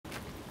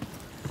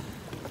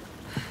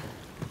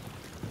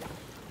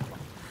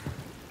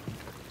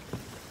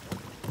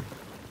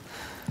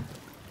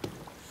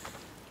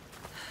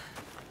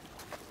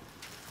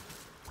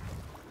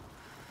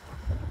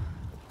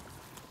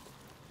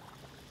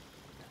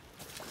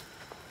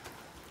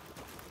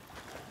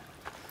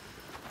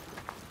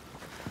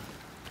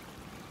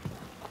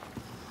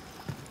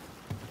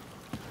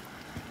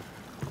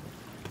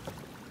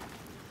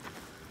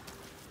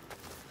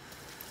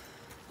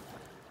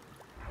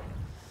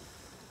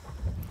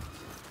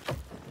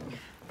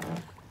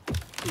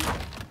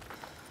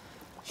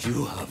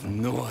You have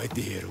no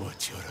idea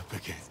what you're up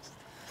against.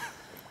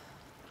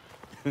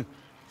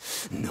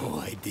 No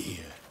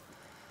idea.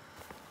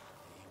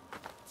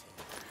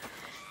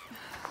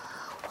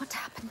 What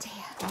happened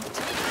here? What?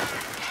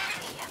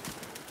 Here.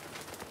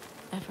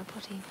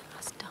 Everybody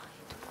has died.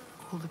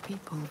 All the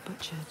people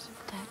butchered.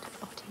 Dead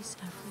bodies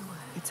everywhere.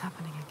 It's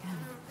happening again.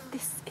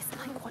 This is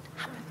like what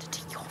happened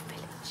to your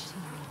village. To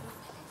your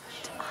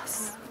village. To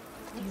us.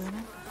 Do you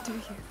remember? Do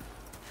you?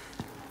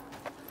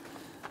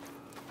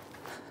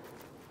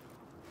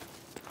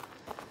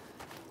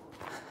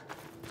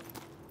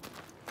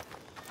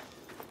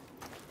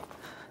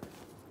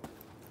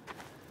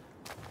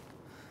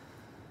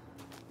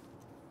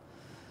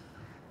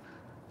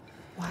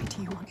 Why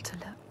do you want to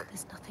look?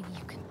 There's nothing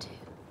you can do.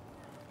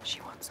 She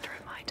wants to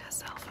remind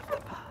herself of the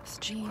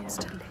past. She You wants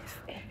to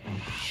live.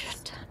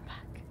 Just turn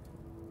back.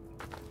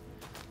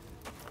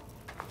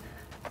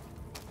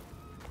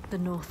 The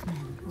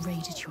Northmen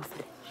raided your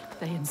village.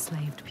 They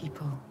enslaved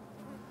people.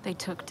 They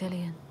took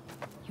Dillion.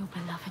 Your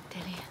beloved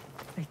Dillion.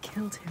 They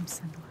killed him,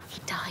 Senua.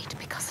 He died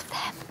because of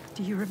them.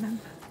 Do you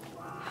remember?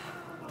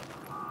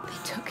 They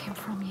took him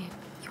from you.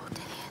 Your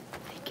Dillion.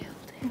 They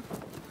killed him.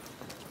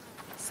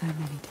 So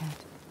many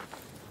dead.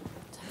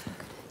 Don't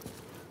look at it.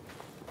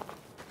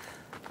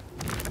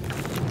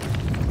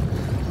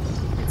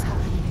 It's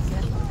happening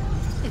again.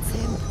 It's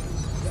him.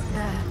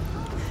 There.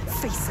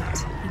 Face it.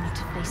 You need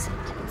to face it.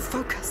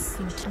 Focus.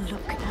 You need to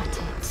look at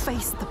it.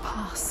 Face the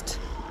past.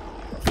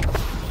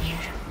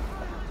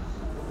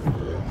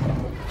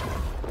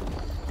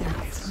 There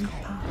are 3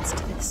 parts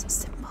to this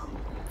symbol.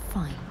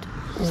 Find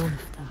all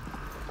of them.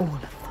 All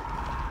of them.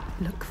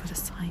 Look for the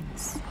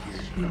signs.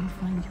 You will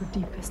find your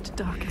deepest,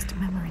 darkest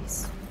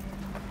memories.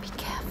 Be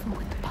careful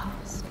with the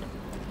past.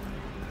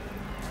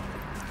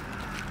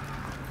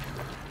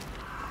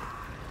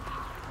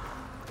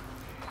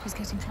 She's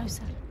getting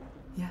closer.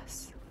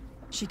 Yes,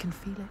 she can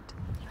feel it.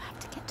 You have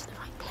to get to the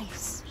right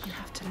place You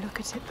have to look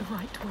at it the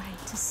right way.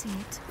 to see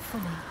it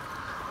fully.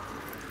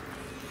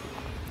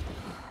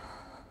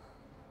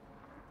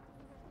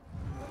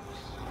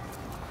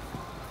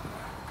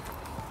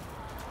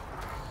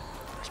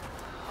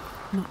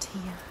 Not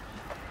here.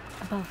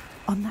 Above.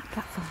 On that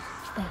platform.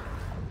 There.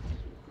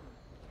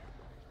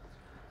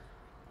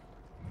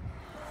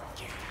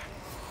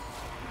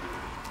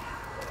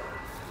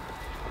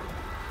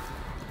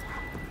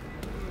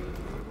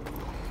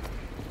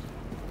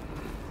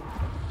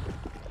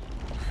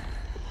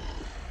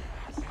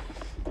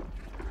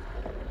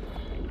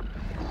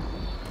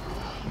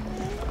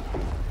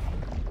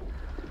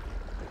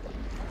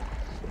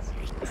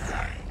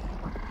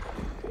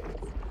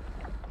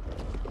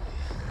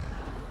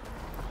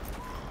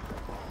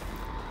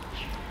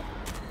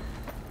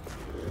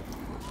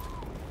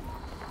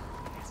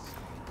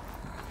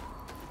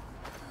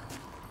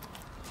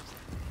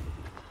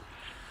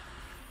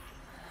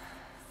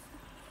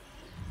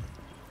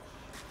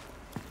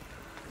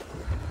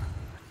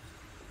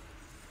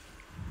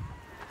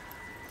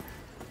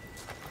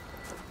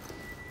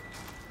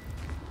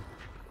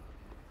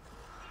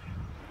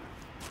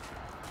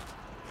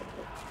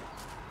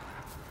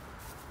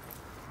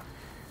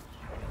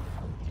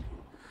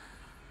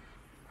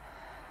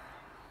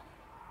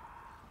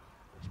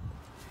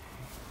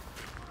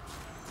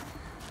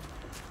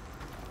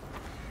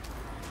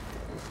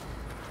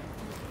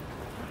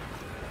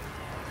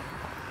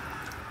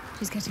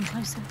 She's getting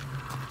closer.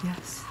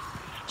 Yes,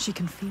 she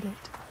can feel it. What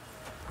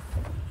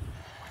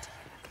are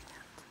you looking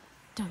at?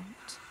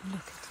 Don't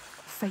look at it.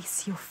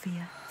 Face your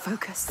fear.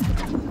 Focus.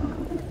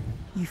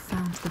 You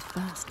found the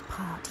first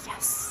part,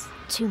 yes.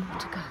 2 more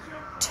to go.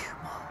 2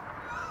 more.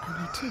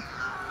 Only 2.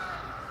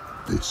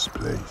 This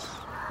place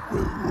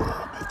will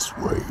worm its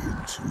way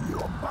into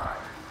your mind.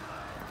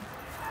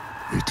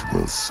 It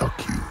will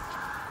suck you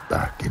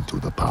back into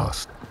the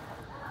past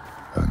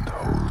and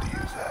hold you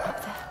there.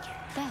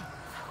 There.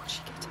 How will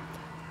she get up there?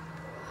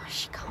 Oh,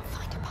 she can't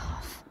find a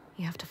path.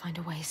 You have to find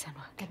a way,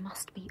 Senua. There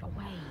must be a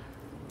way.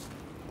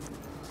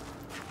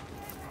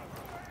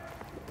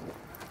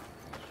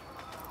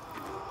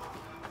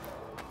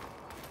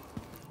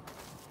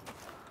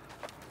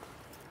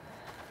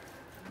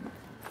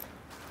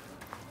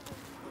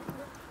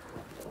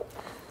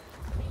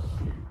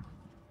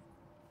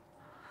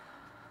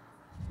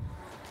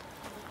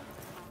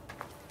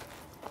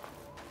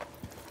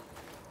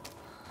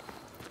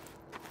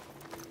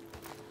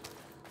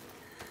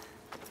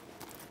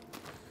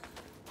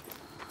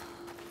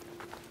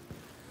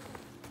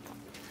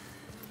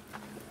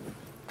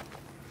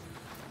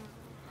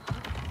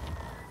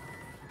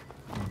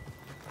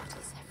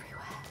 Bodies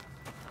everywhere.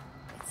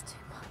 It's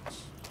too much.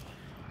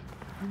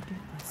 Who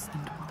did this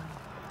and why?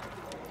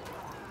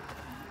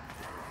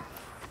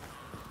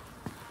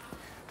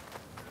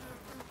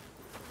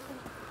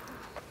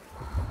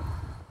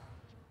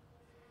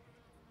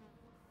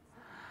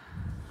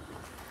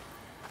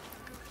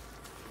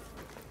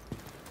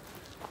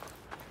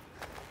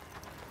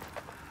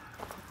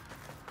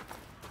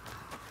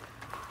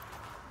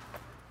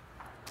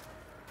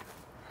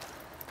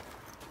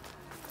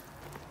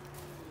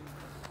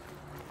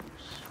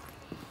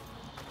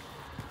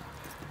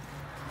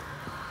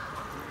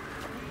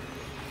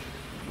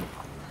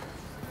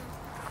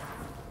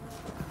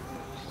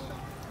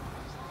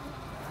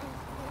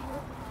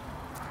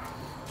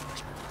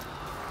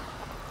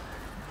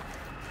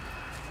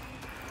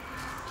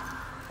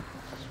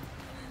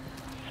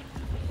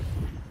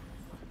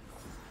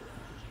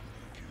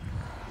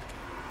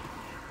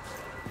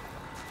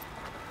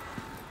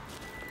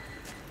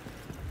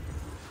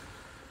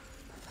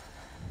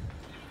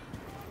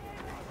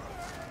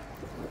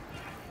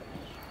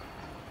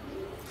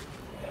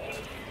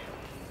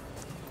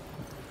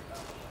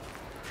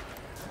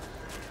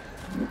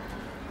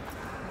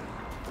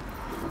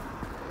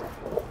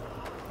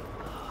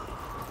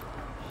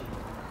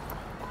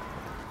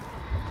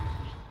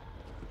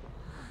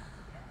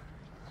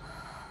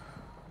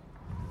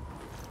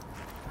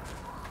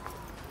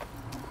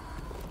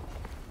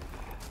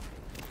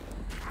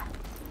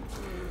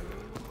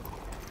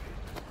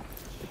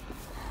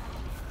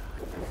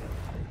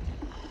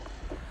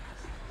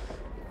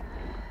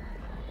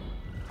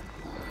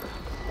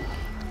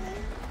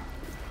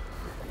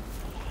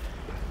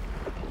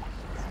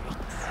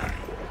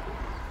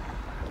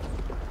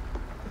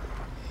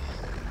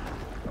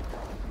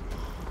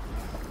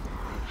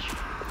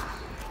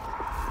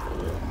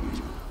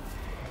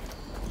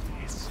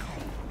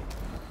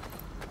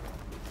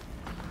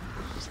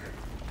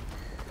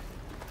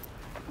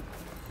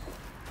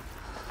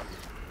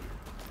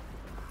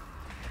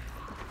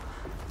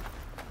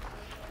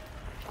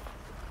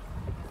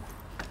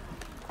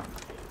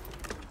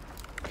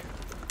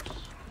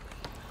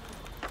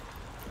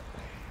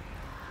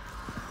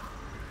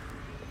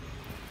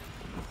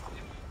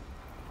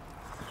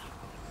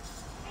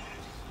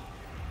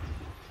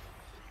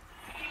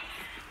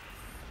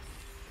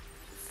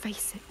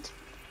 face it.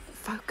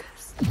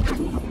 Focus.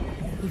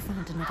 You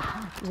found another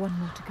path. One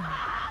more to go.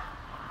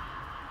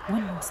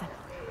 One more, Senua.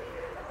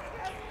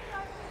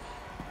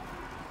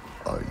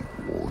 I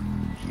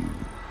warn you.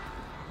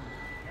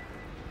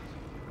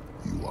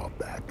 You are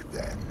back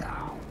there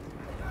now.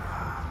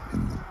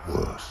 In the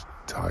worst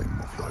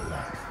time of your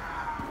life.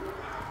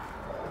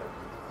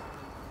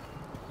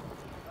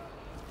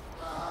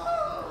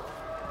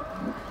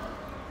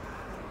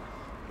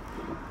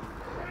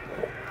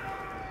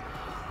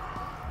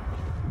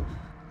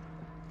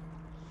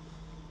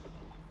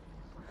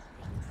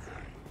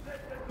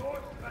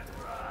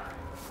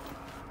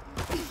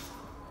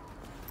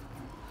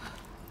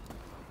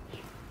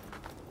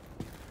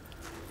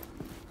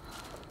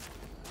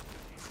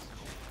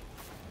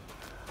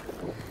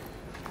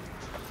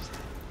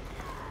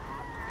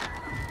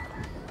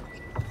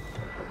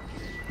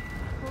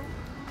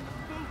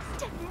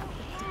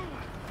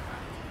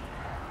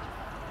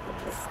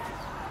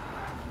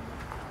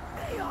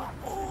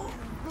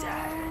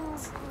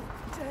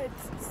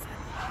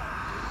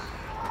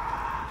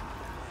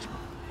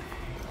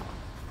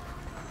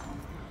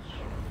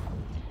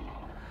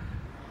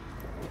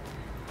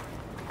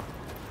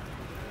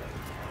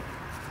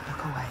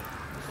 Look away.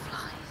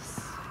 Flies.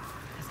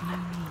 There's no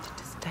need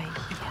to stay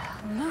here.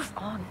 Move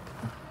on.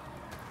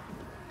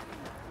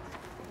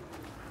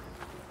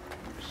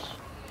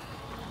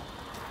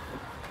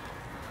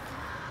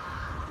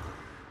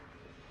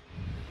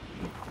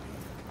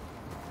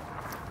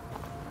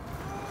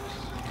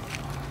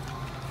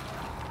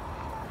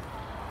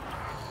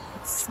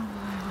 It's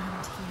somewhere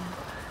around here.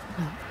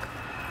 Look.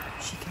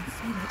 She can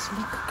feel it.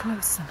 Look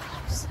closer.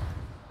 Closer.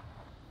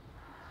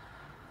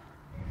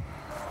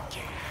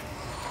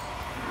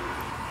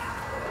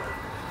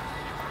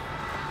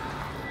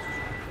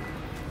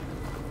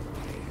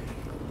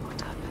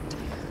 What happened?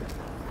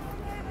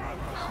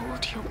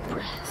 Hold your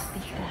breath.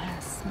 The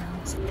air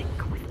smells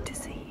thick with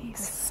disease. The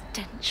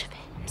stench of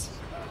it.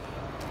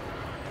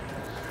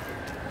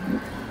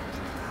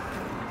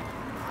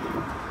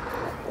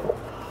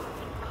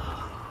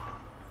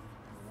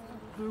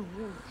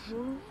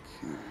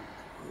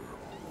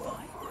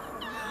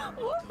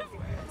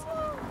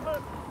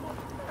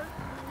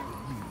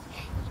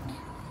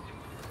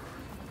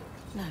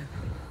 No.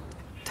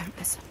 Don't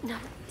listen. No,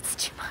 it's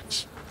too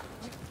much.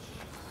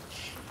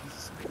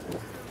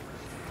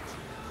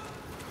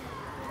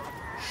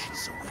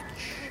 She's a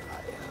witch.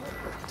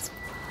 It's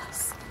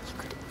worse than you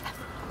could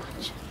ever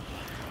imagine.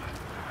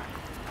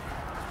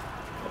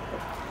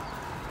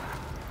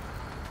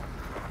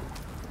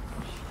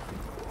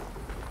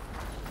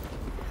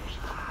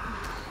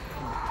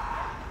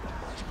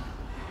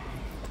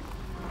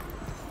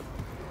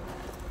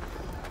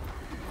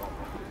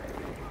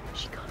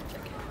 She can't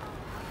forget.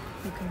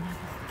 You can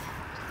never forget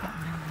what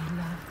memory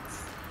learns.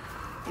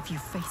 If you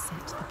face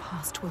it, the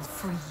past will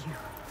free you.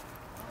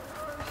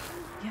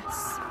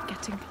 Yes,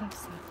 getting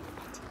closer.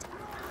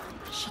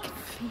 She can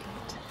feel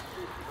it.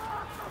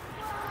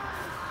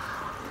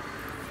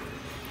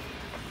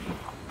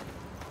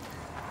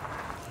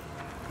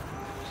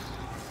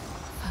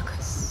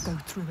 Focus. Go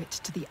through it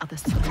to the other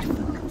side.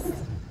 Focus.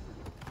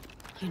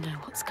 You know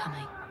what's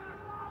coming.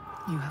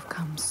 You have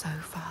come so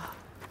far.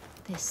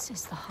 This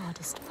is the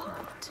hardest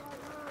part.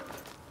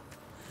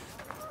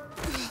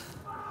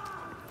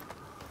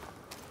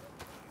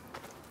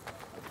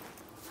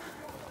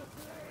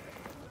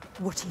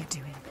 What are you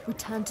doing?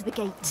 Return to the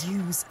gate.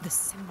 Use the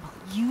symbol.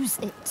 Use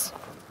it.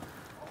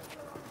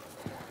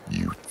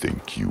 You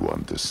think you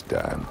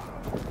understand?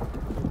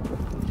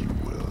 You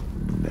will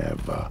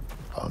never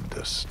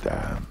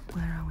understand.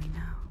 Where are we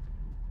now?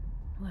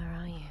 Where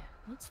are you?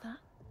 What's that?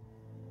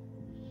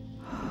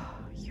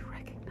 You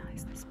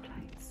recognize this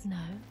place? No.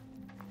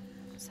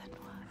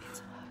 Senua, it's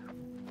home.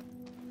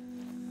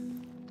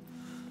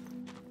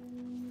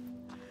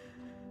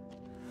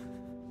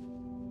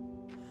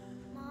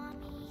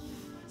 Mommy.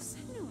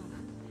 Senua,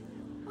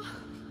 oh,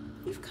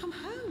 you've come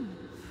home.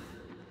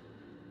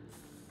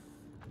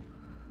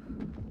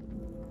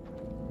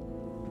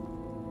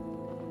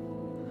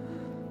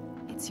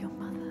 It's your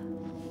mother.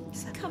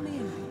 Come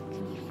in.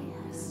 Can you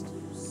hear us?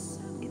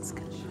 It's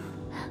good.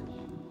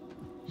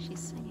 She's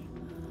singing.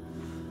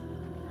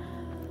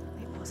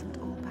 It wasn't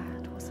all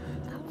bad, was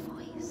it? That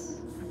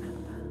voice.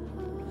 Remember?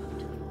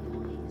 Beautiful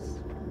voice.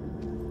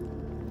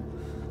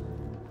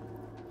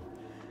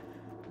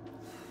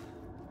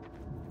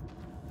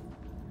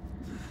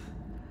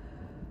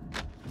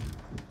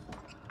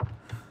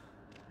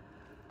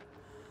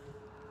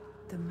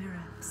 The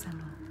mirror,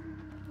 Senua.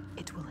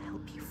 It will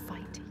help you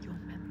fight your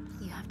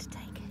memories. You have to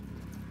take it.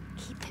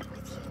 Keep it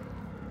with you.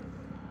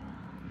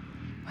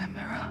 My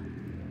mirror.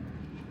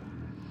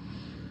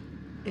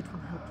 It will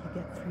help you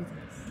get through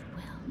this. It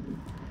will.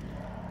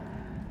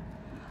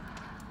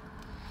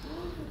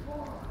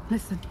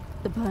 Listen,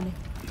 the burning.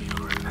 Do you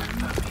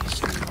remember me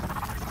still?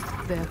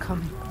 They are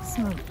coming.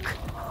 Smoke.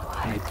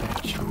 I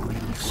bet you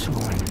will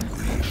soon.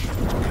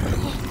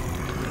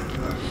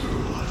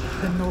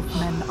 The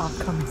Northmen are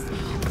coming.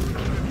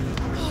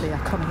 They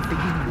are coming for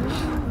you.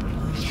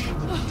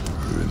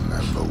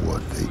 Remember remember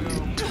what they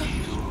did to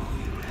you?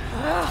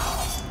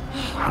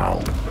 How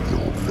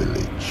your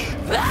village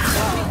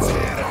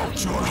burned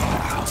out your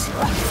heart,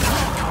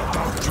 cut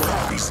out your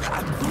eyes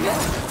and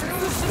blood.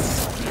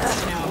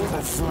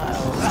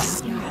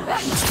 Overflows.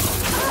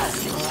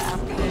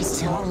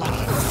 Is your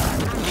life.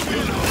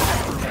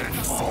 Red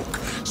folk,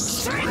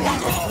 string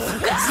up.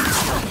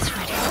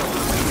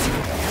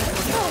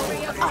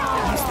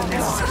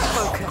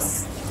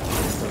 Focus.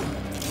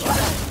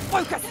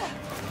 Focus!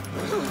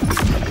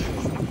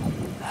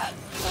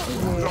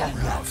 Long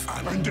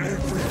love and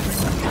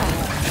everything.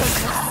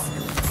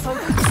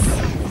 Focus.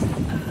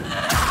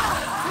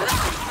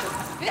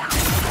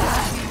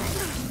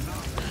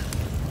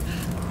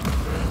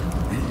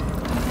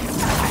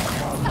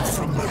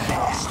 From the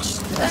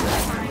past.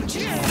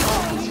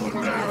 You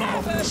will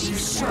never see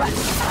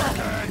strength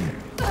again.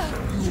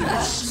 You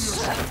will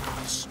see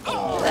us.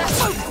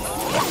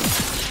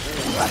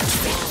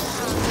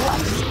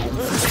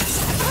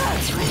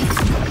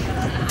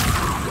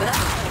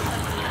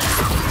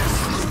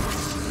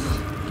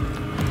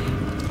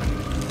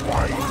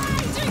 Why?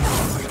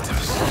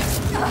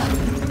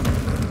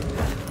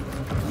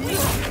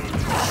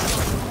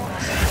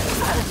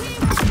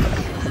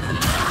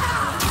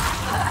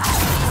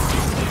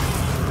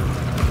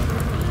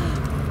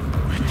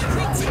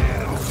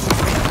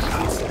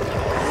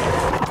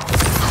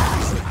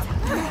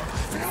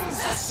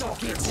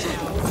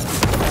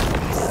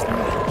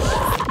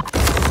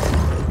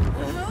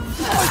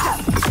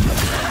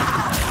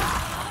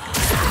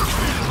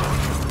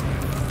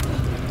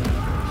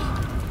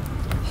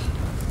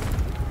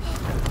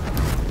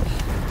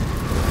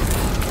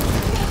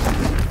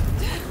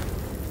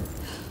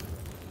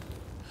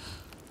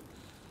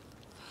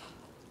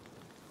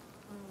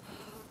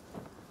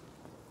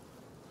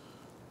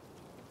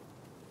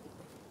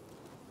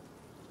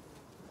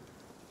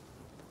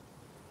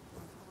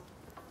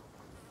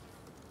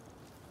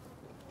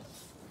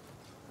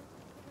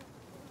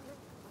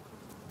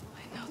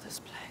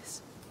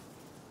 Place.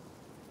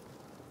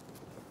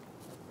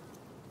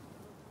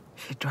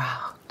 She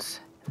drowns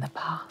in the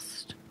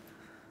past.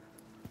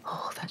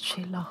 All that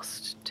she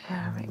lost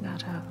tearing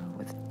at her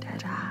with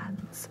dead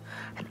hands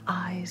and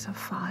eyes of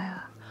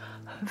fire.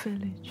 Her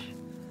village,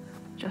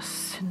 just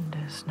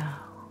cinders now.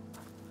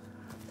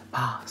 The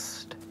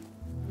past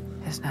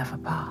is never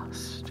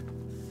past.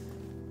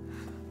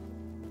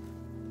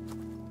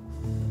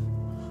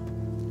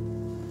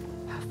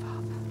 Her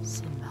father,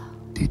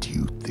 Senua. Did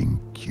you think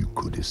you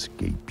could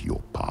escape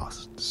your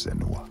past,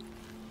 Senua?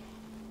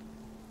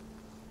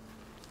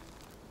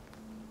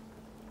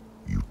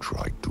 You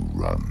tried to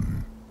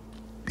run,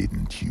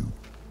 didn't you?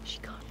 She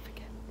can't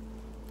forget.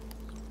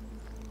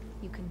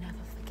 You can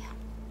never forget.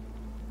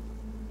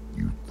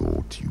 You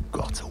thought you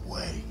got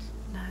away.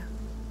 No,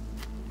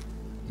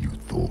 You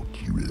thought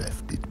you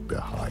left it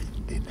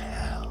behind in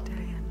hell.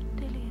 Dillian.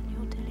 Dillian,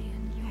 you're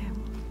Dillian. You're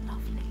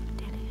lovely,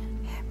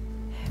 Dillian.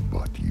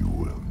 But you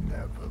will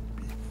never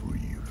be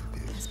free of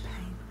His this.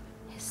 pain.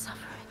 His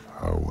suffering.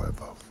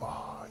 However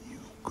far you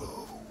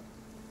go,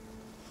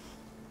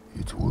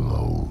 it will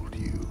hold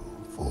you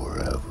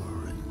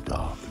forever in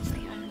darkness.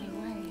 The only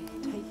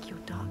way. Take your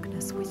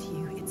darkness with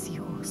you. It's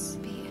yours.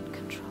 Be in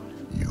control.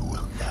 You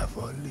will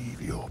never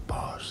leave your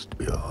past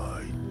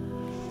behind.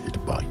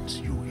 It binds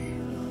you here.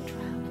 You'll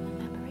drown in the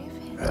memory of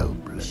him.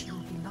 Hellblade. She will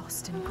be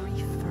lost in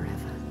grief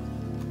forever.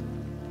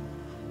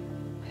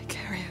 I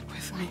carry it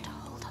with me. To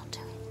hold on to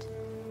it.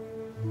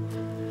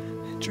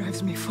 It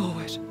drives me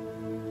forward.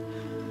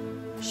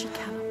 She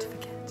cannot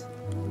forget.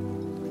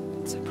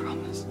 It's a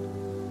promise.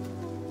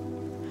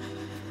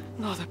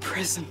 Not a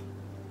prison.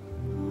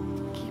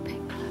 Keep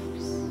it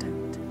close.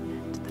 Don't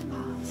let the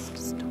past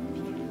stop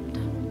you.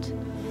 Don't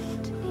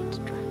let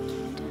it drag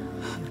you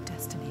down. Your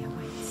destiny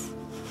awaits.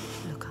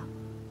 Look up.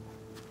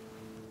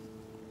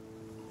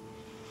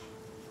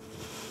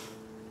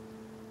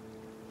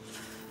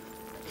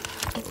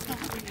 It's not.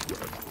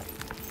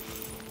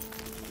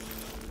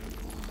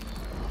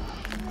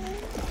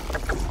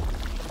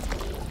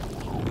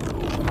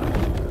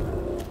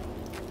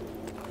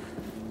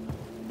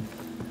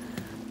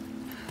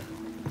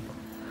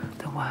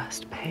 The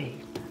worst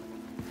pain,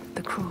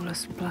 the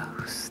cruelest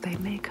blows, they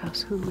make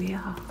us who we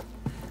are.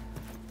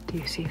 Do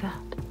you see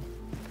that?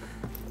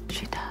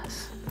 She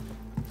does.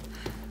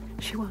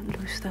 She won't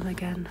lose them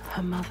again,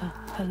 her mother,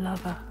 her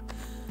lover.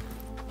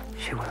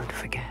 She won't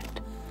forget.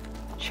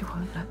 She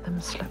won't let them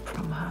slip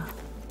from her.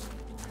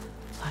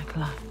 Like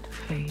light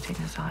fading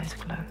as eyes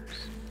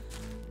close.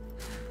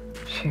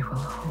 She will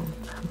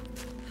hold them.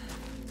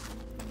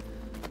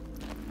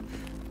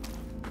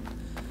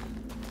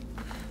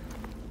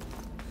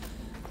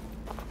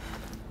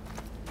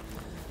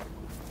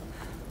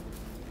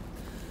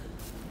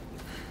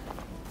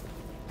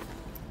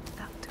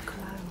 That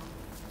glow.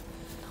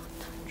 Not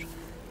touch.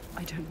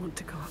 I don't want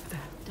to go up there.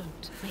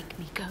 Don't make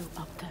me go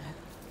up there.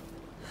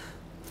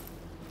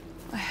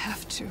 I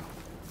have to.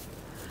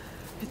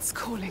 It's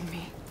calling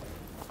me.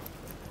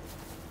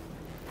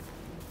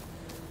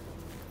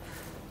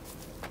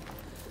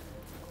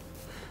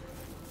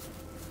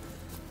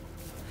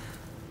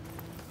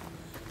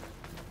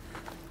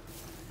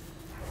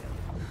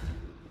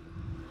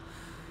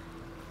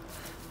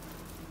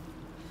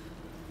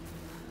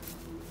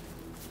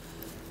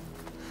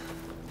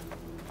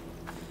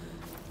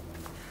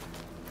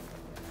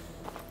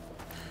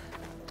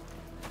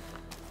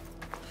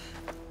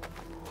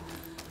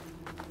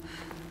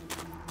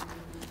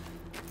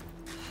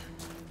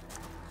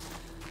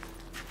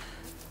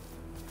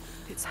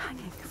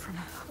 hanging from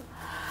a...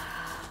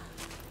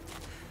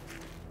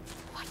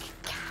 Like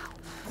a cow.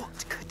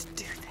 What could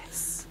do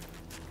this?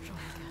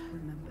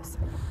 Remember,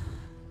 Senua.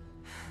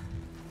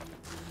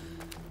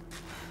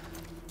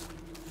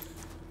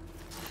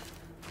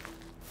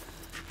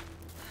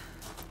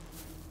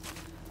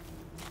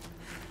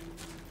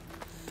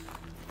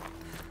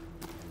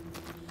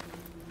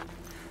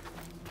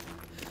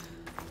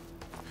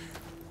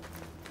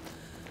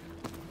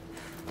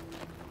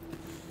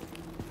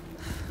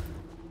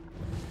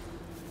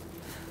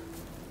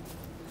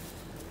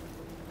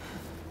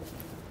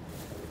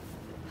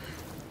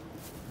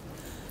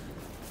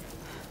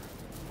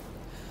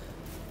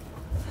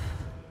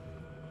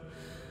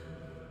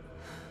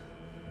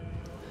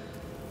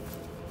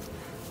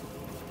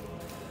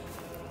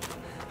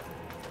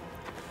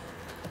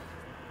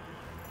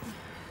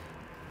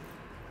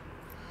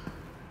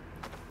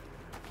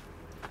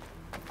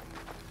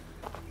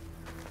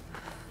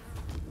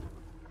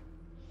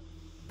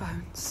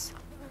 Bones,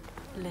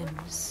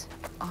 limbs,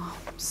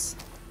 arms.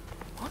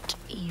 What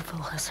evil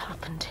has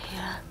happened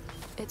here?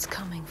 It's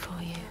coming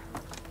for you.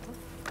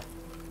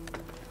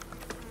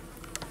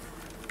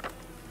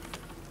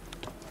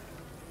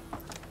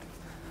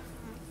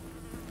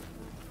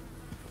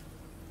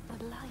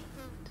 The light.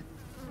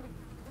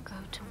 Go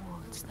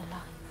towards the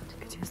light.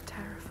 It is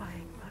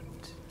terrifying,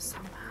 but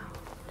somehow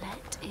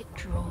Let it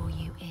draw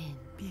you in.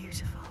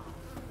 beautiful.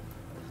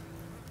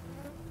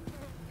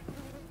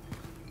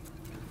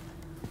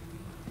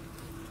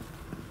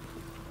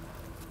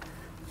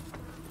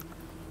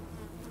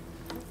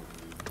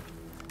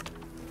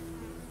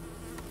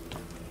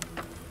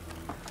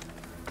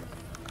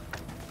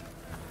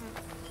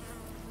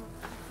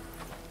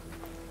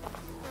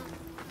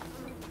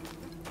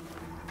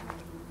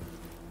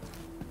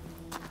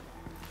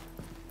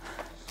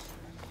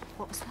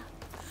 What was that?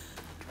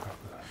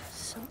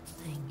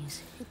 Something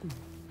is hidden.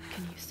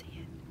 Can you see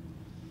it?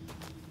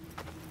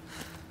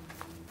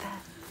 There,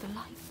 the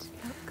light.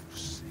 Look.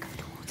 Go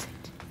towards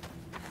it.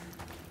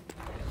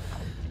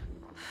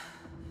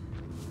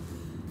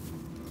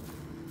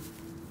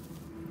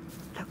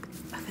 Look,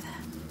 over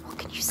there. What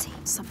can you see?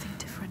 Something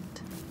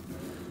different.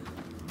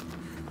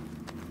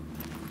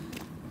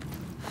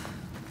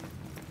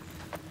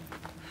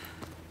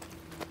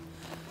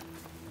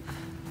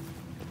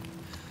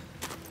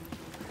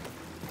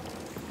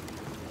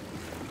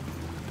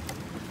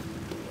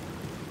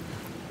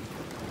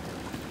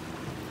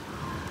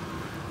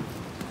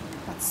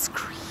 That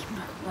scream.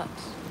 That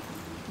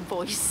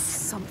voice.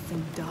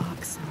 Something dark,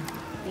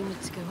 Senua. You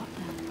need to go up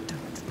there.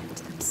 Don't let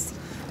them see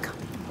you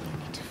coming. You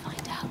need to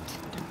find out.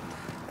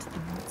 Let the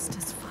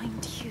monsters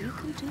find you. You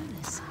can do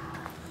this.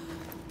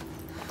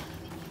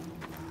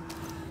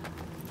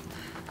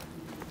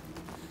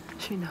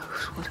 She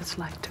knows what it's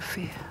like to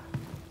fear.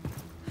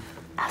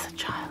 As a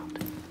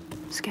child,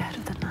 scared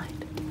of the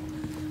night,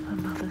 her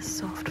mother's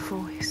soft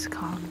voice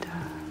calmed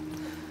her.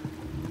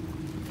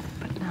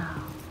 But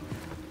now,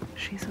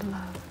 she's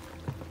alone.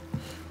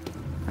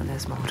 And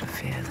there's more to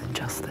fear than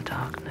just the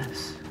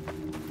darkness.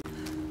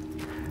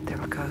 There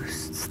are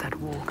ghosts that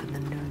walk in the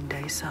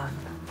noonday sun,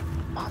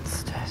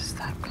 monsters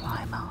that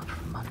climb out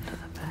from under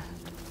the bed.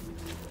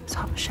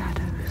 Some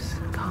shadows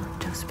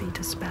can't just be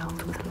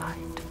dispelled with light.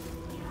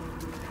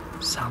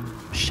 Some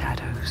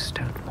shadows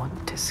don't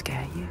want to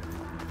scare you.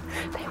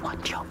 They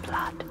want your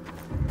blood,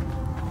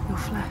 your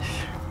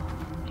flesh,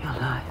 your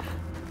life.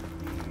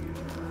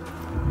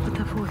 But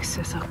the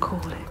voices are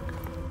calling.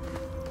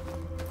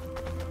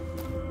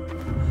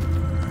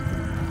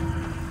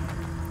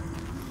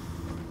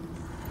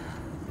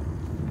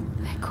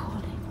 They're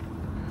calling.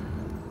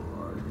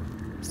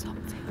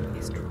 Something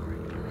is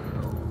drawing you.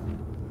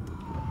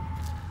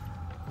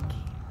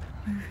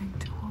 Keep moving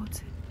towards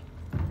it.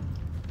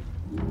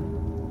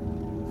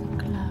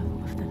 The glow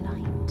of the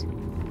light.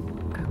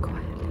 Go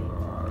quietly.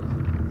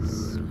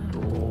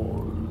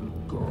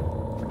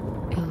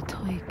 Il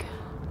Toiga.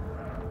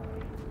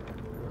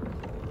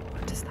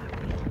 What does that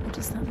mean? What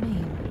does that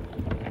mean?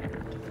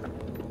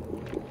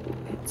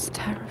 It's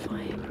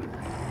terrifying.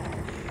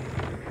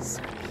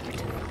 So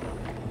beautiful.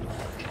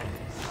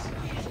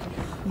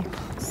 You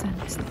can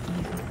sense the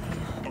evil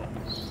here.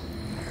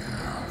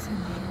 It's in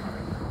the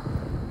air.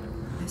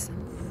 Listen.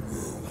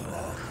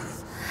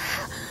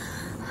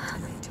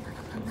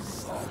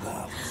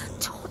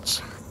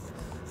 Torture.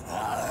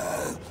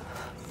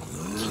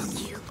 Kill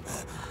you.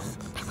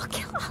 They will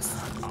kill us.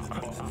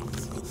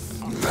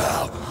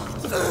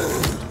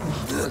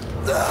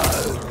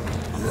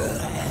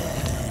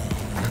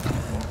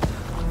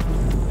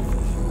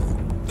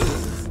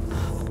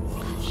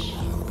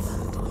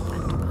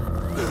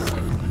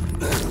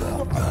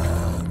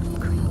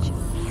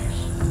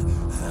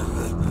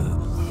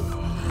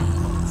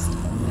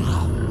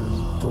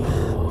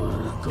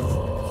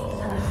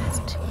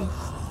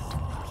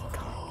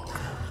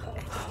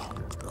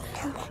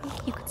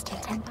 You could stay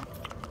 10 back.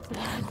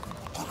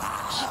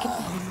 She can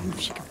barely move,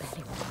 she can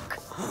barely walk.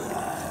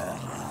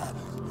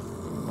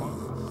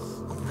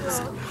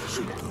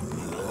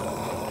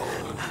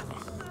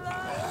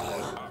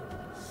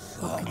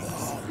 What can you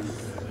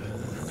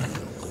see?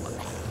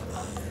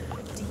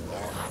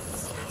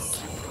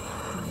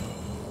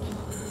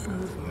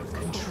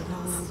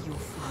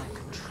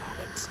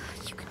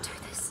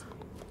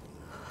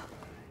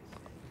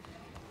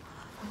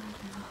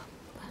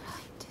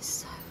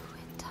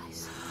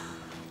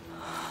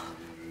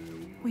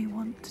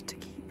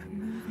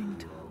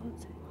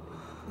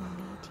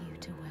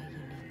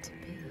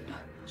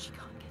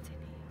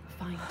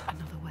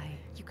 another way.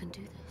 You can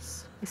do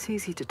this. It's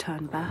easy to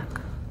turn back,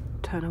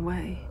 turn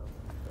away,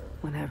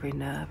 when every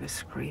nerve is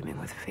screaming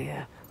with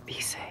fear. Be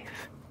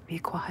safe, be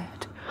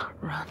quiet,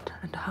 run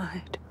and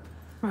hide,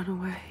 run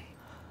away.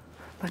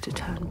 But to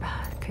turn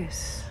back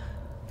is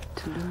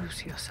to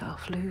lose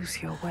yourself,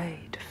 lose your way,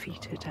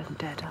 defeated and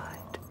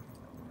dead-eyed.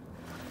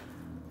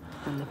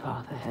 And the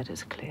path ahead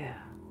is clear,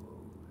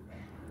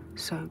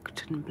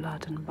 soaked in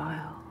blood and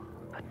bile,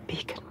 but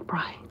beacon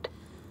bright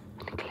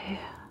and clear.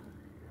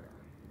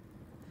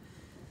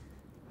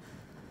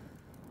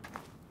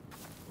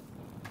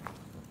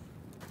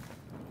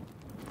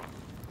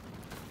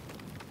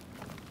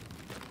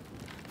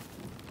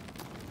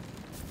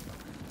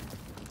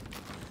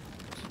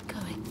 Keep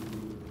going.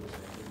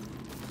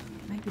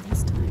 Maybe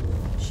this time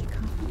she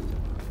can't.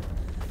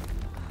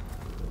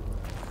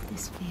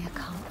 This fear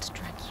can't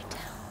drag you down.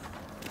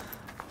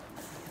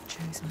 You've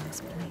chosen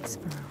this place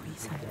for a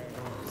reason.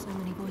 So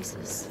many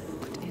voices.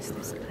 What is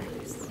this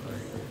place?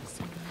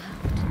 So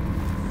loud.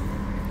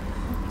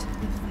 What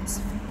if this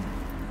fear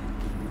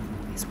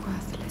is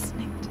worth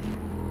listening to?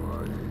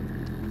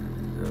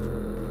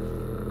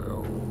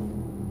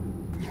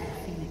 You can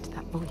feel it,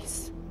 that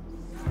voice.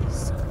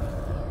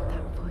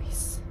 That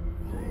voice.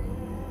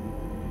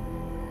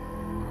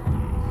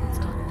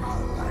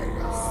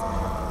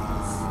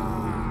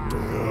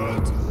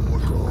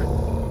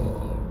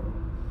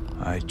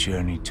 I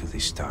journey to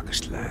these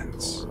darkest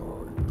lands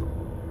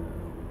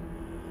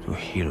to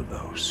heal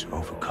those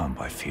overcome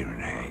by fear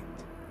and hate.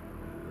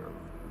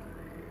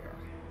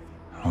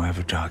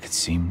 However dark it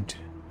seemed,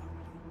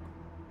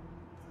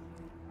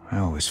 I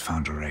always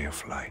found a ray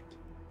of light.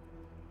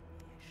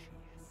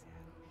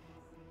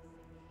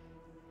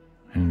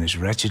 In this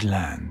wretched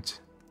land,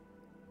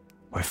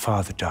 by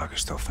far the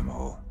darkest of them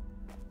all,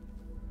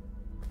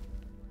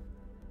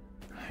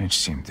 it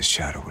seemed the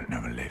shadow would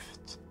never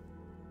lift.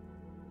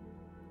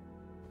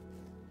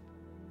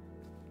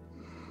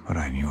 But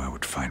I knew I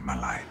would find my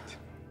light.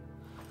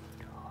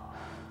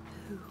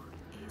 Who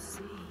is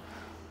he?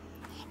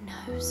 He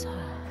knows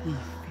her. He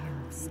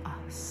feels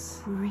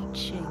us.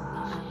 Reaching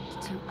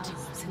out to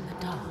us in the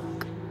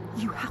dark.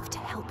 You have to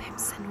help him,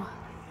 Senua.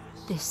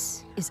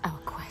 This is our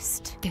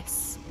quest.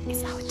 This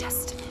is our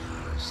destiny.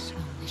 Our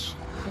mission.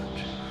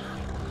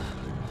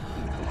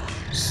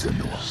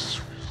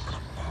 Senua,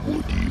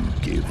 would you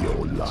give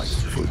your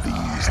life for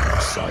these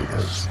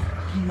outsiders?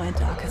 In my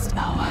darkest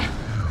hour,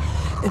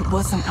 it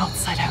was an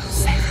outsider who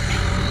saved me.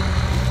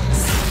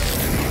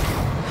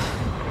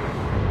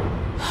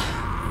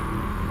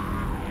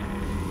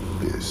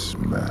 This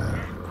man,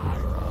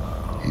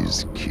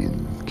 his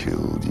kin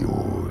killed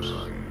yours.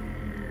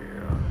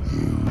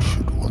 You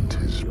should want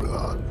his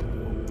blood,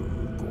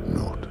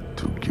 not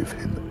to give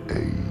him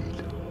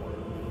aid.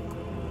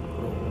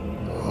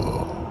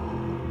 Oh,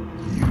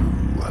 you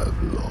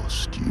have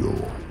lost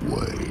your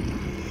way.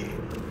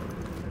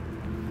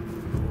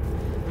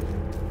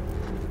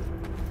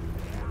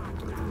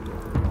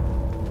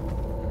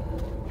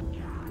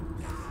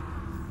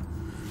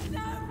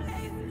 Down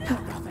there.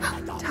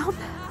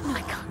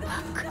 I can't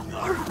look.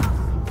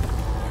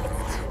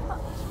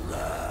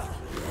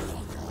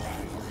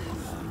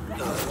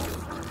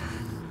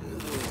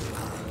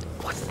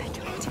 What are they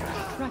doing to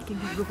her? Dragging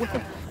her away.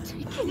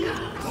 Taking her.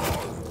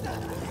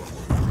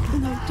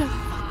 No, don't.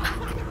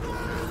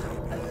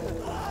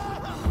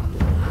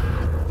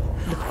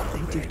 Look what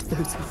they do to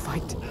those who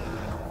fight.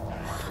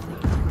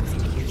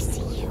 Do you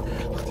see you?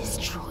 They will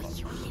destroy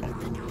you limb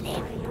from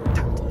limb.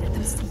 Don't let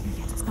them see you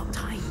yet. It's not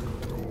time.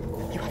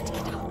 You have to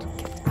get out.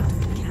 Get out of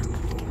the camp.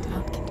 Get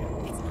out. Get out.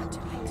 It's not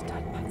too late.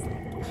 Time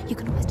passes. You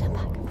can always turn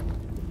back.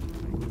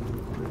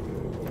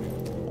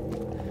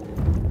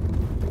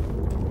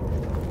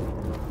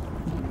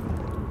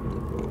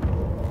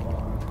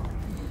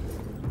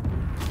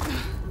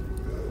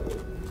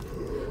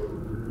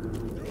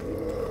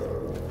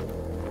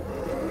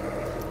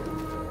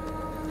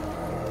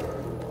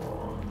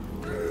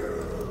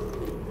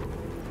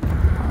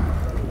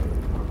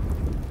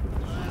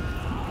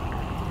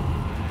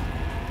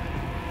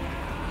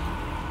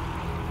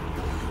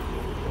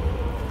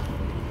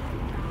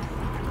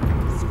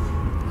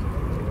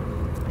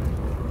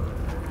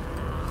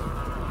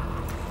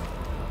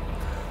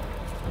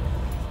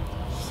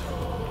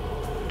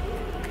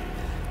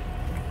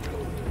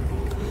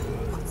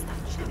 What's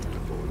that shadow?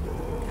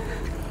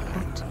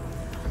 What is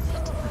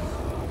it?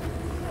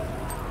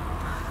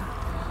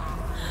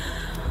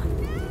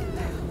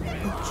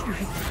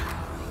 Butchering.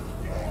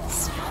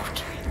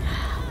 Slaughtering.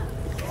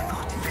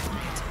 Thought it couldn't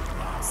get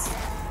us.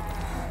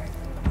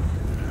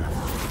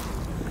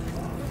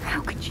 How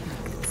could you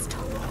make them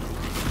stop?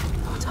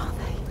 What are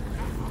they?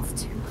 It's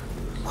too much.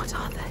 What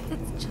are they?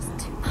 It's just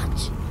too much.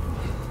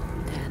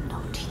 They're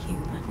not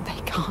human.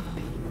 They can't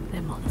be.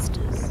 They're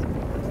monsters.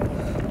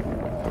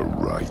 The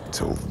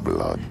right of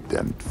blood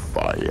and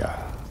fire.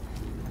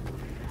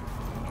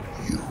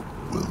 You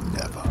will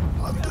never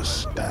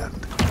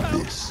understand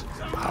this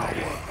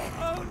power.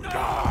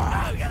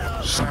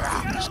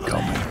 Something is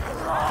coming.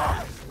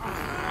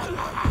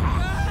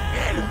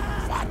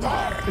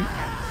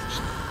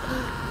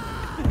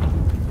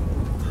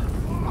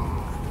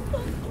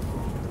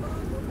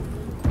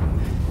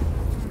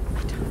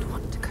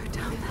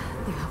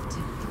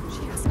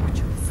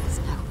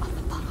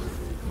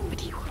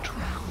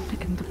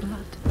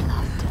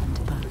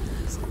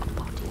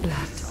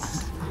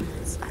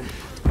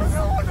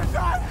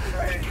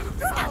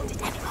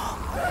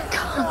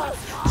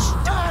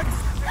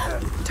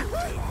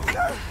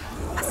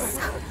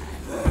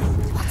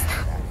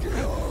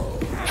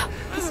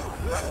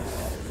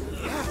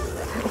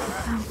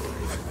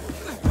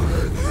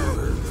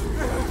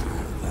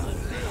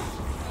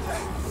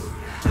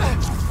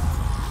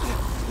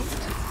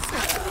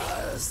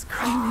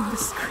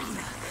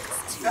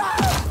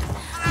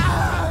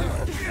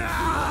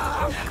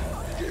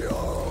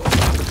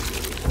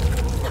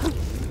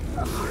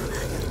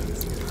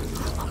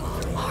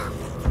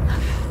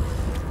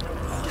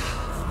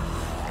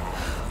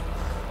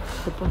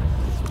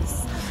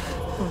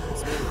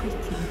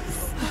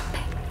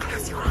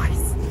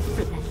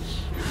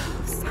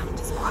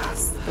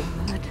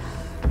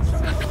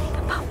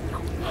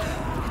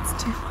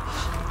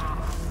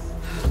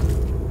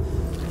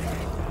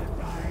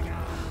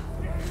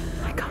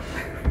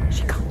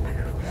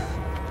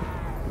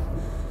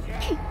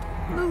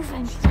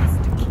 moving.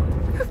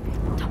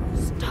 Don't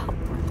stop.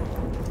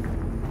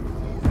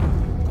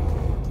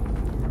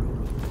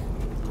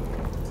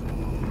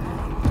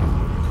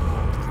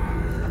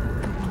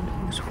 The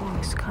one whose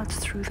voice cuts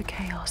through the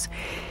chaos.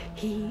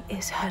 He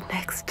is her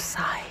next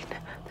sign,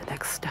 the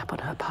next step on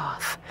her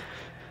path.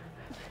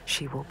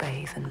 She will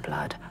bathe in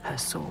blood, her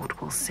sword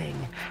will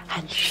sing,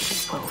 and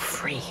she will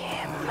free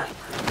him.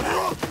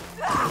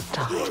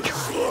 Die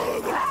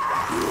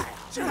trying.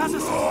 She has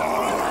us!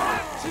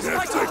 She's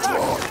fighting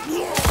back!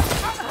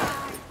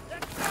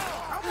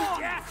 Come on!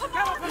 Yes!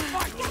 Get up and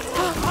fight!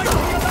 Fight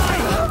for your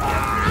life!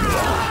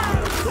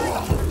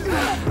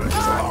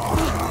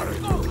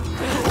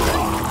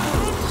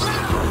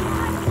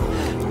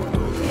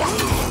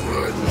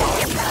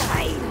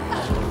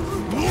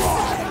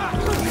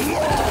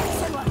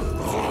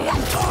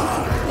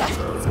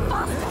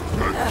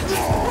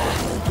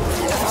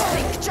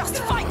 Just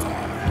fight!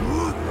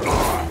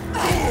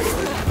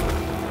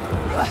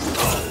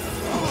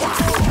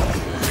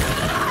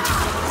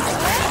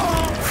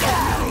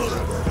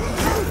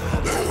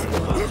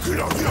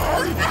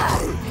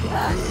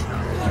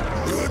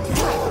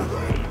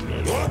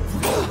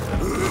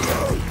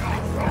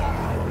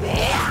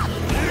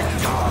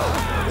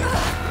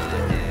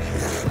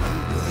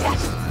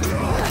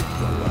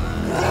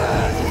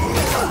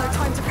 No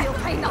time to feel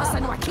pain now,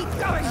 Senua. Keep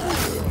going!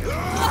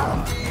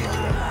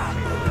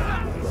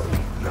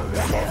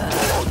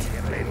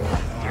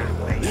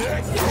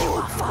 You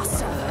are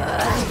faster!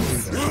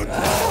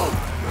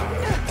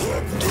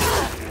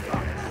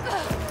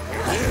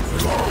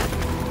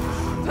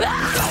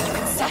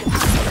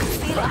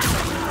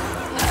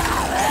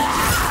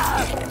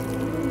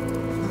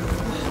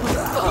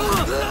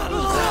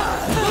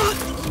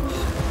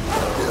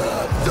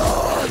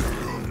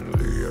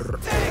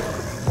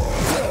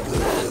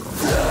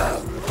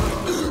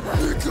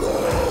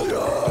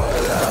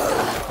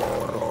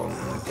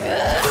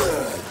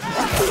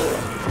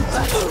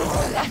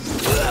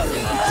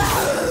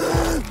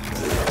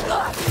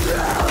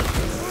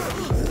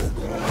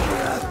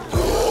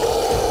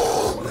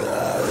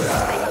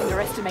 They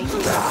underestimate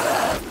you.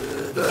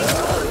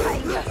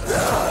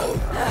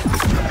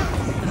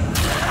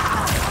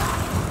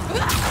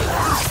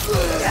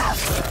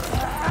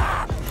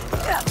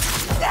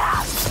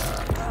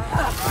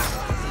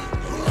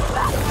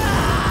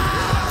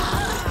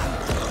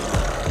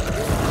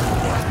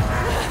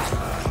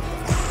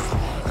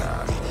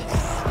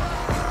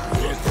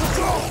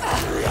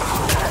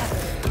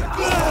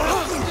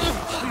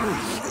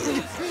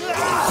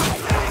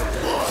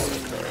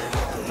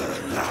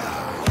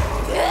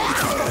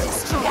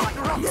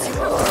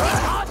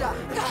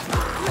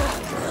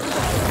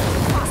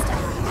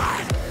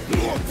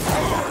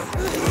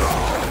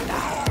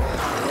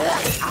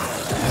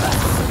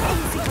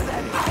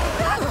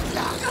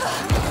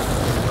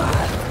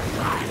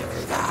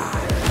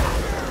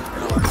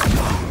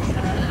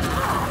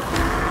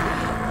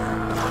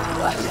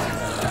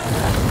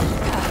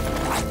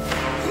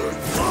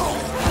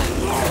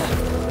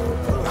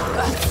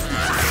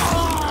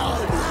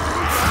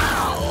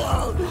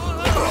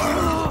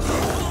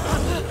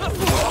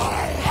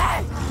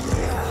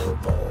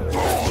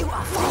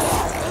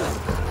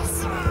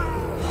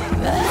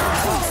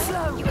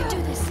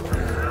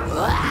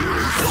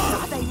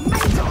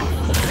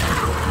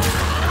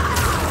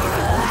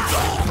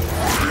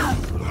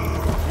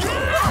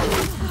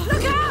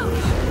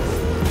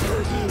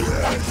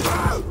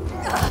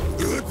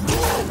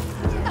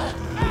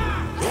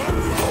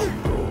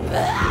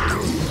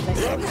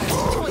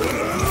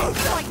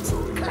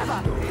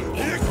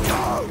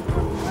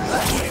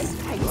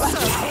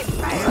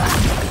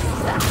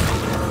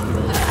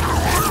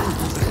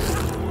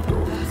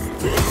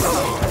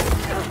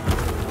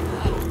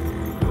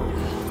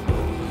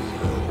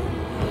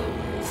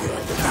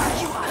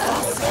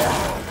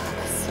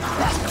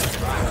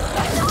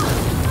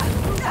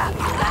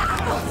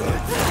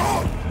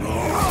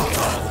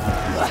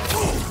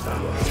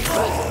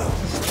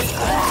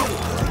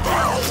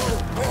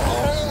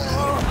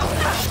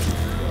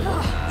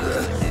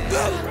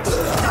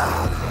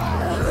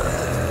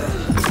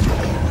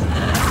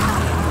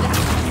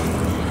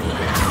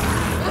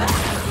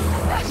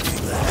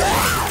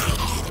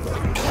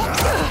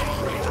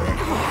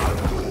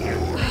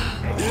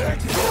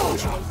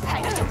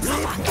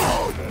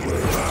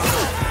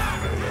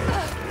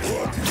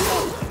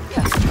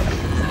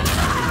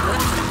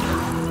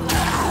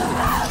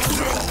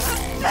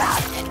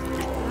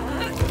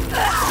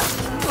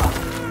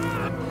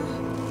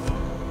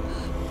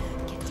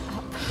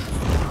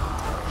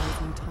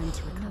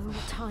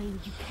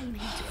 You came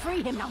here to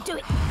free him, now do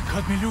it!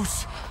 Cut me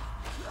loose!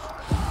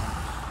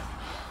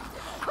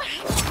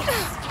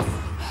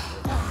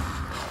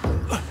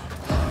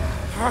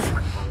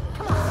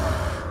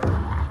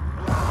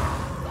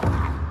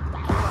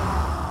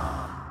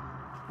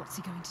 What's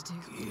he going to do?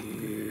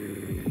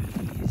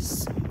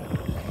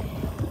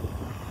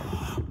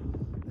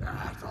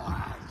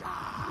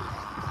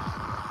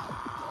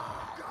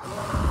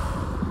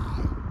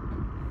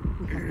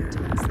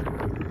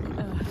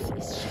 Earth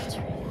is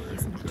shattering.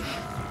 His magic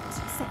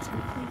set him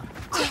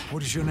free.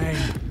 What is your name?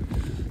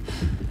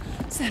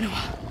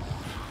 Senua.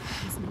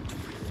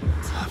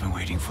 I've been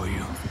waiting for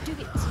you. Do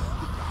it.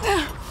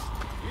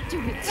 Do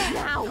it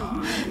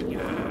now.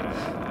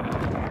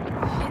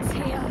 It's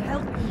here.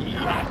 Help me.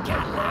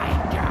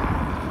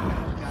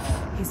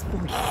 His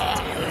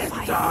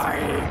voice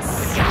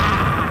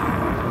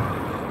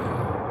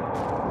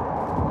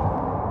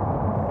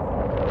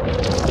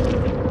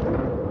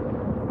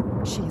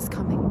She is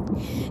coming.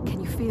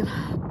 Can you feel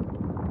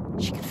her?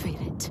 She can feel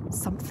it.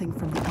 Something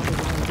from the other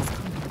world is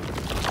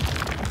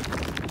coming.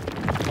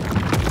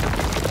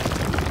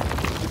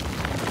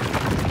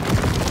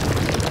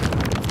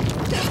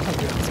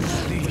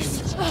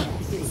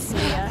 It's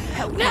here.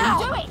 Help now.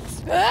 Do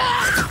it.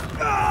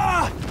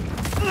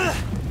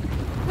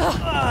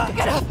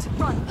 Get out.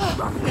 Run.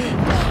 Run.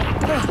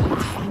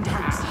 Find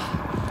out.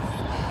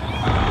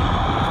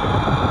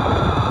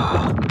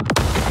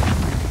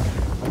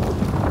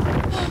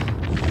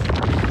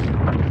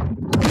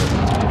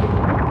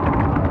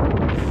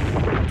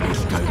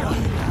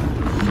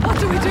 What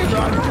do we do?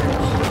 Run!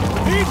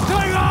 He's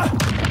Tiger!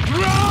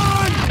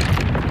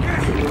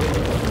 Run!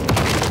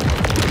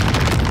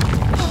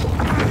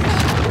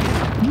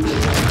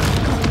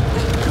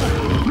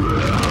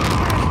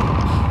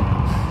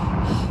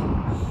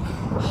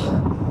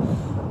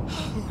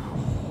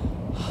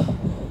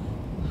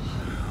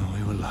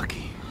 We were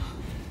lucky.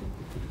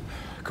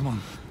 Come on.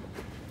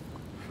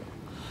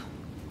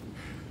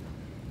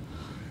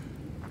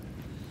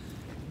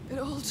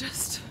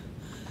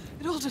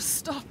 It all just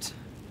stopped.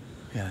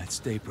 Yeah, it's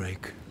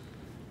daybreak.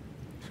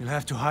 She'll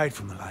have to hide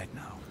from the light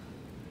now.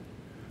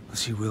 But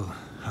she will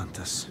hunt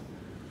us.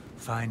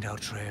 Find our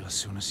trail as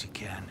soon as he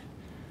can.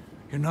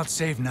 You're not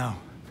safe now.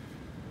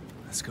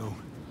 Let's go.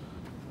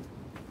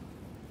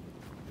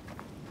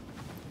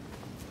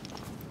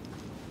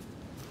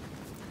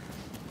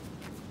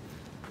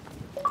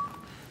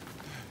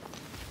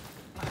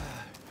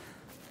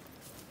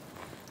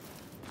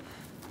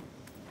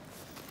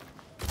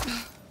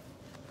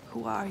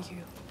 Who are you?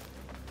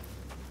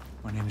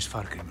 My name is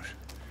Fargrimur.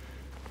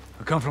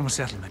 I come from a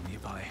settlement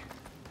nearby.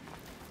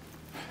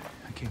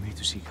 I came here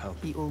to seek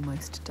help. He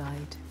almost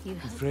died. You The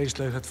help.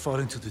 Freyslaug had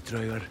fallen to the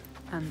Draugar.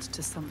 And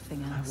to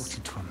something I walked else.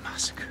 into a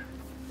massacre,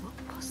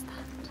 What was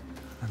that?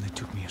 and they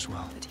took me as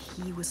well. But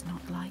he was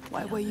not like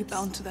Why the were you others.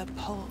 bound to that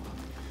pole?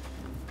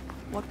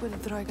 What were the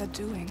Draugar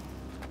doing?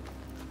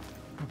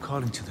 I'm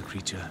calling to the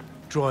creature,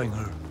 drawing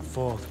her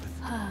forth with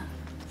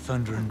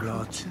thunder and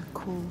blood, Creature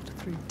called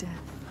through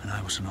death. and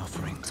I was an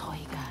offering.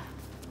 Tiger.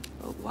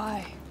 But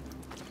why?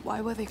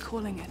 Why were they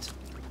calling it?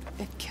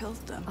 It killed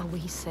them. Are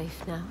we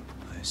safe now?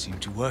 I seem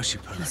to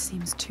worship He her.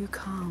 seems too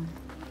calm.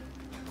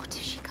 What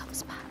if she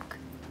comes back?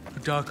 Her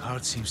dark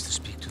heart seems to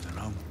speak to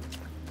their own.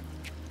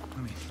 I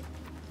mean,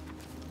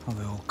 all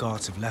the old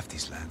gods have left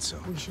this land, so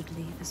We should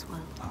leave as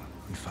well. well,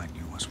 we find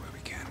new ones where we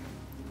can.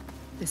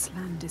 This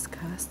land is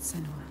cursed,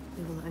 Senua.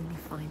 We will only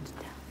find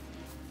death.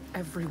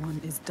 Everyone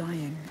is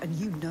dying, and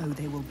you know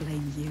they will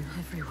blame you.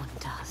 Everyone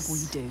does.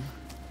 We do.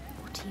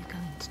 What are you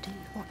going to do?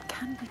 What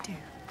can we do?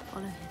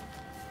 Follow him.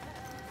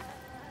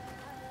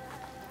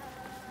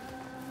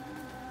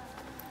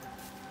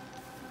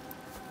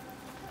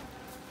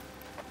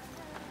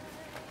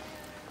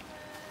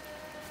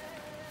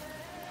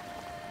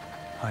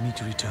 I need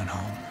to return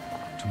home,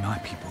 to my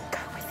people. Go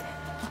with him.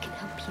 He can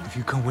help you. If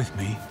you come with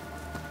me,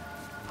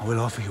 I will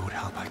offer you what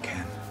help I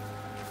can.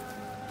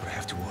 But I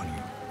have to warn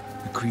you,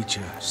 the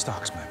creature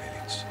stalks my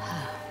village.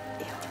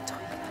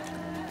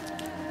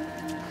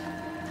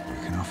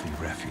 We can offer you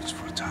refuge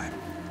for a time,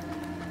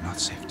 but not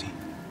safety.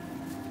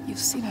 You've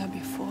seen her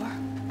before?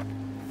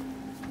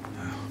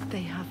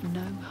 They have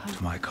no hope.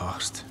 To my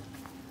cost.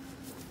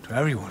 To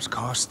everyone's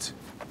cost.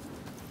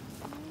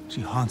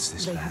 She haunts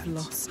this They have land,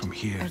 lost from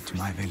here to everything.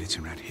 my village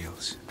in Red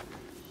Hills.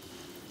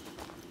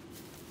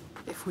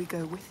 If we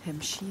go with him,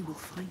 she will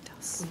find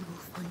us. We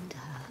will find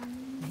her.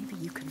 Maybe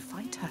you can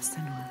fight her,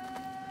 Senua.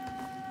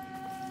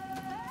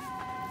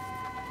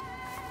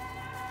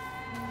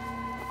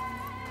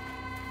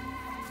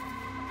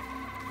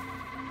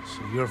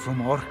 So you're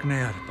from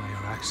Orkneyar by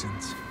your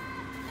accent.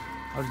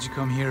 How did you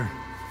come here?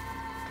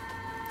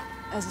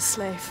 As a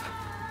slave.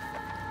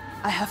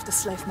 I have the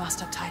slave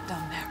master tied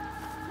down there.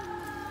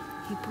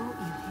 He brought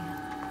you here.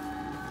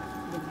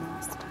 The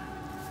master.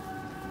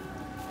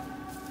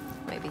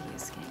 Maybe he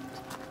escaped.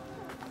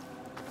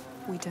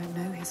 We don't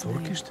know his name.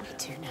 Thorkistur? We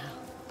do now.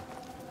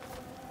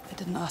 I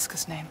didn't ask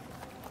his name.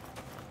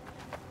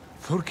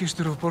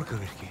 Thorkistur of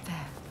Borgarvirki.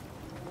 There.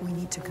 We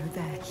need to go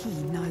there. He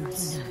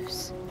knows. He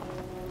knows.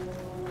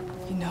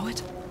 You know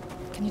it?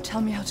 Can you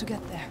tell me how to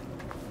get there?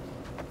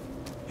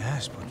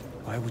 Yes, but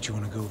why would you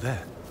want to go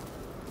there?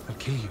 They'll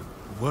kill you.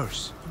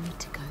 Worse. You need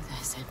to go there,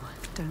 Senua.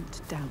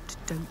 Don't doubt.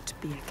 Don't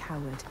be a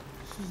coward.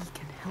 He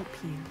can help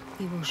you.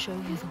 He will show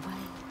you the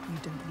way. You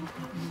don't need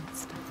that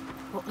monster.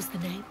 What was the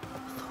name?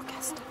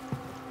 Thorkistur.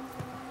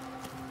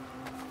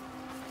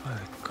 By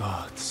the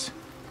gods.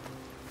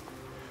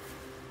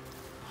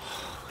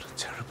 What a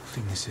terrible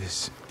thing this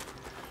is.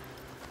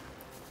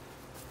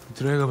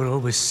 The Draugar were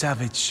always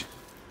savage.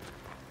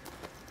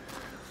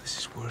 The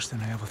is worse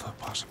than I ever thought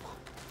possible.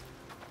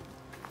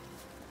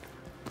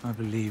 I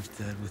believed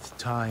that with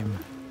time,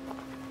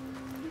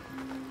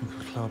 we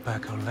could claw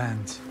back our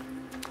land.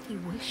 He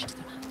wished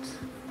that.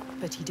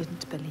 But he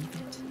didn't believe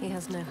it. He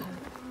has no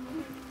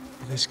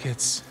hope. This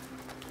gets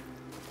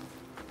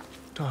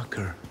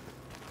darker,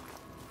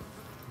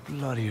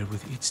 bloodier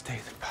with each day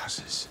that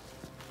passes.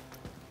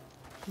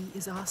 He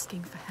is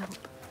asking for help.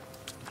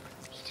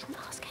 He didn't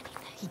ask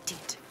anything. He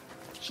did.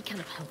 She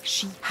cannot help.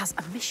 She has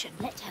a mission.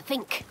 Let her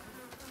think.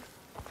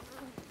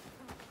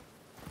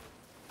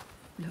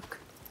 Look,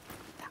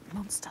 that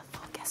monster,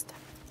 Volgester,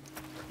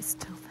 is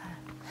still there.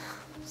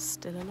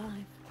 Still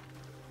alive.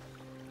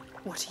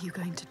 What are you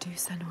going to do,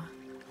 Senua?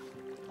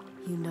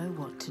 You know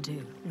what to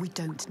do. We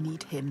don't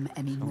need him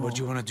anymore. What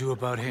do you want to do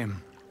about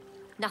him?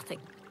 Nothing.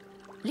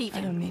 Leave I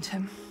him. don't need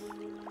him.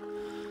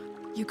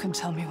 You can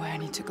tell me where I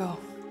need to go.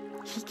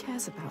 He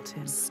cares about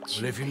him.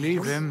 Well, if you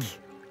leave him,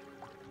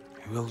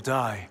 he will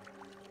die.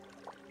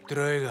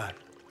 Draugar.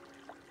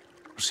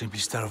 Or simply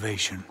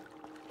starvation.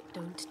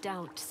 Don't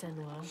doubt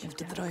Senua. If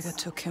the Droiga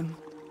took him,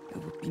 it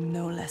would be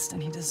no less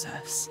than he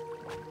deserves.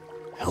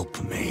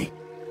 Help me.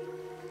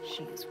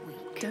 She is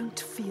weak. Don't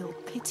feel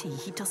pity.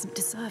 He doesn't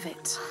deserve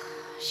it.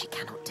 She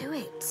cannot do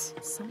it.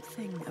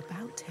 Something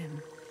about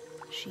him.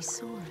 She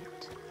saw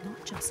it.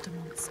 Not just a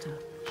monster.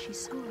 She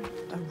saw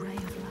it. A ray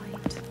of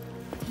light.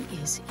 He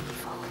is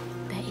evil.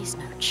 There is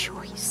no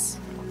choice.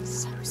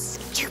 So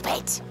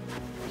stupid.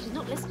 She's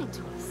not listening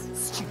to us.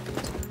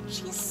 Stupid.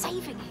 She is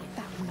saving him.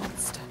 That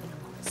monster.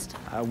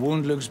 Our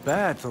wound looks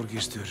bad,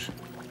 Thorgistur.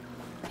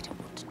 I don't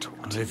want to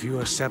talk And to if you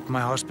accept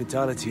my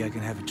hospitality, I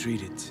can have it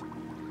treated.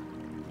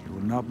 You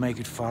will not make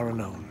it far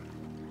alone.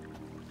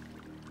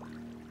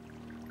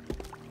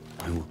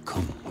 I will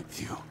come with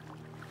you,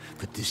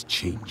 but this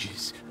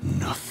changes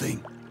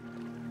nothing.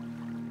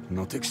 Do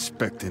not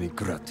expect any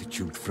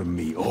gratitude from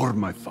me or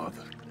my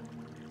father.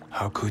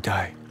 How could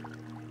I?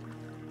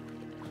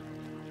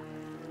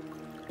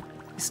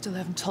 You still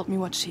haven't told me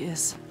what she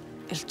is.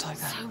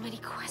 Iltoiga. So many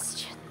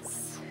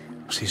questions.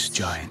 She's a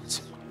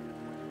giant.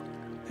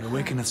 They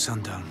awaken at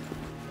sundown.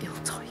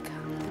 Iltoiga.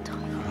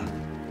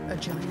 The A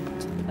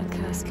giant. A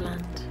cursed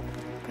land.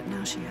 But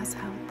now she has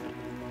help.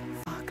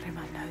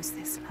 Fargrimr knows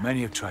this land.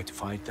 Many have tried to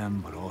fight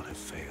them, but all have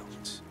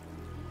failed.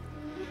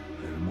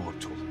 They're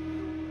immortal.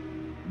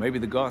 Maybe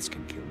the gods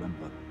can kill them,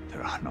 but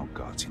there are no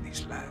gods in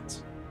these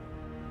lands.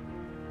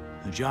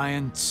 The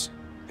giants,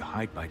 they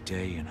hide by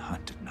day and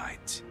hunt at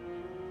night.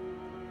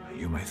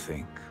 You may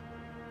think,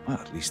 well,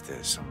 at least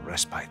there's some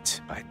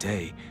respite by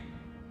day.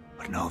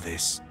 But know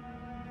this.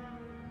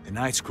 The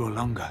nights grow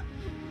longer.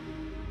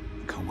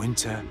 And come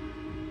winter,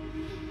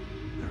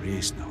 there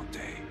is no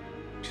day.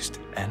 Just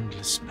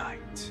endless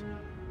night.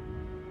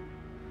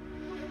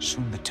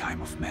 Soon the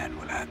time of man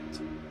will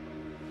end.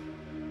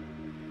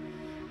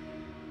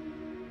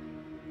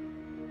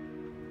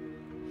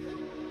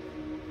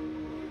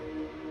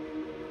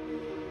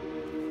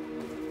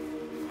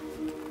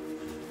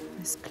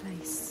 This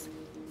place.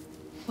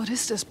 What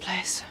is this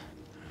place?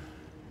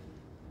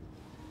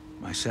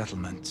 My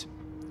settlement.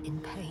 In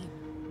pain.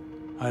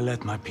 I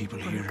led my people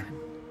here.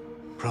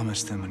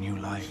 Promised them a new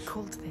life.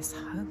 Called this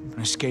home.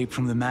 An escape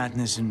from the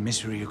madness and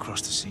misery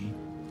across the sea.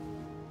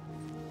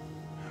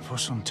 And for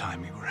some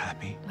time we were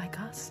happy. Like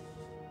us.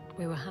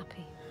 We were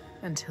happy.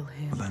 Until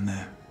him. But then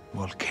the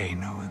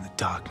volcano and the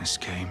darkness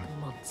came.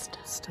 The monster.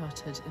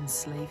 Started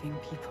enslaving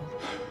people.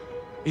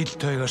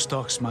 Iltoiga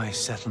stalks my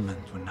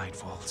settlement when night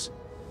falls.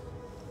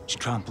 She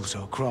tramples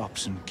our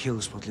crops and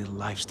kills what little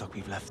livestock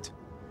we've left.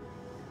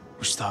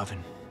 We're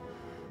starving.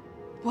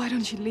 Why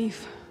don't you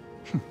leave?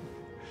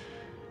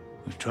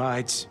 We've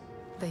tried.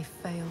 They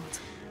failed.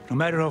 No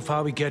matter how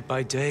far we get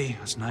by day,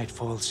 as night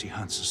falls, she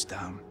hunts us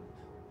down.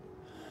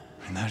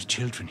 And there are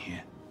children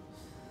here.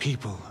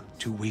 People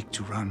too weak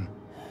to run.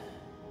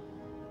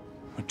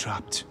 We're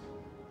trapped.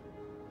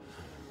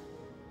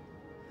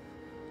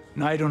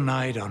 Night on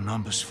night, our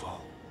numbers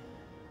fall.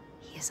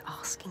 He is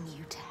asking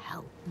you to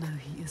help. No,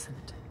 he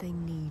isn't. They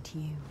need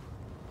you.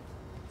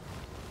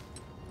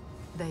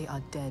 They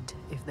are dead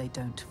if they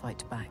don't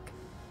fight back.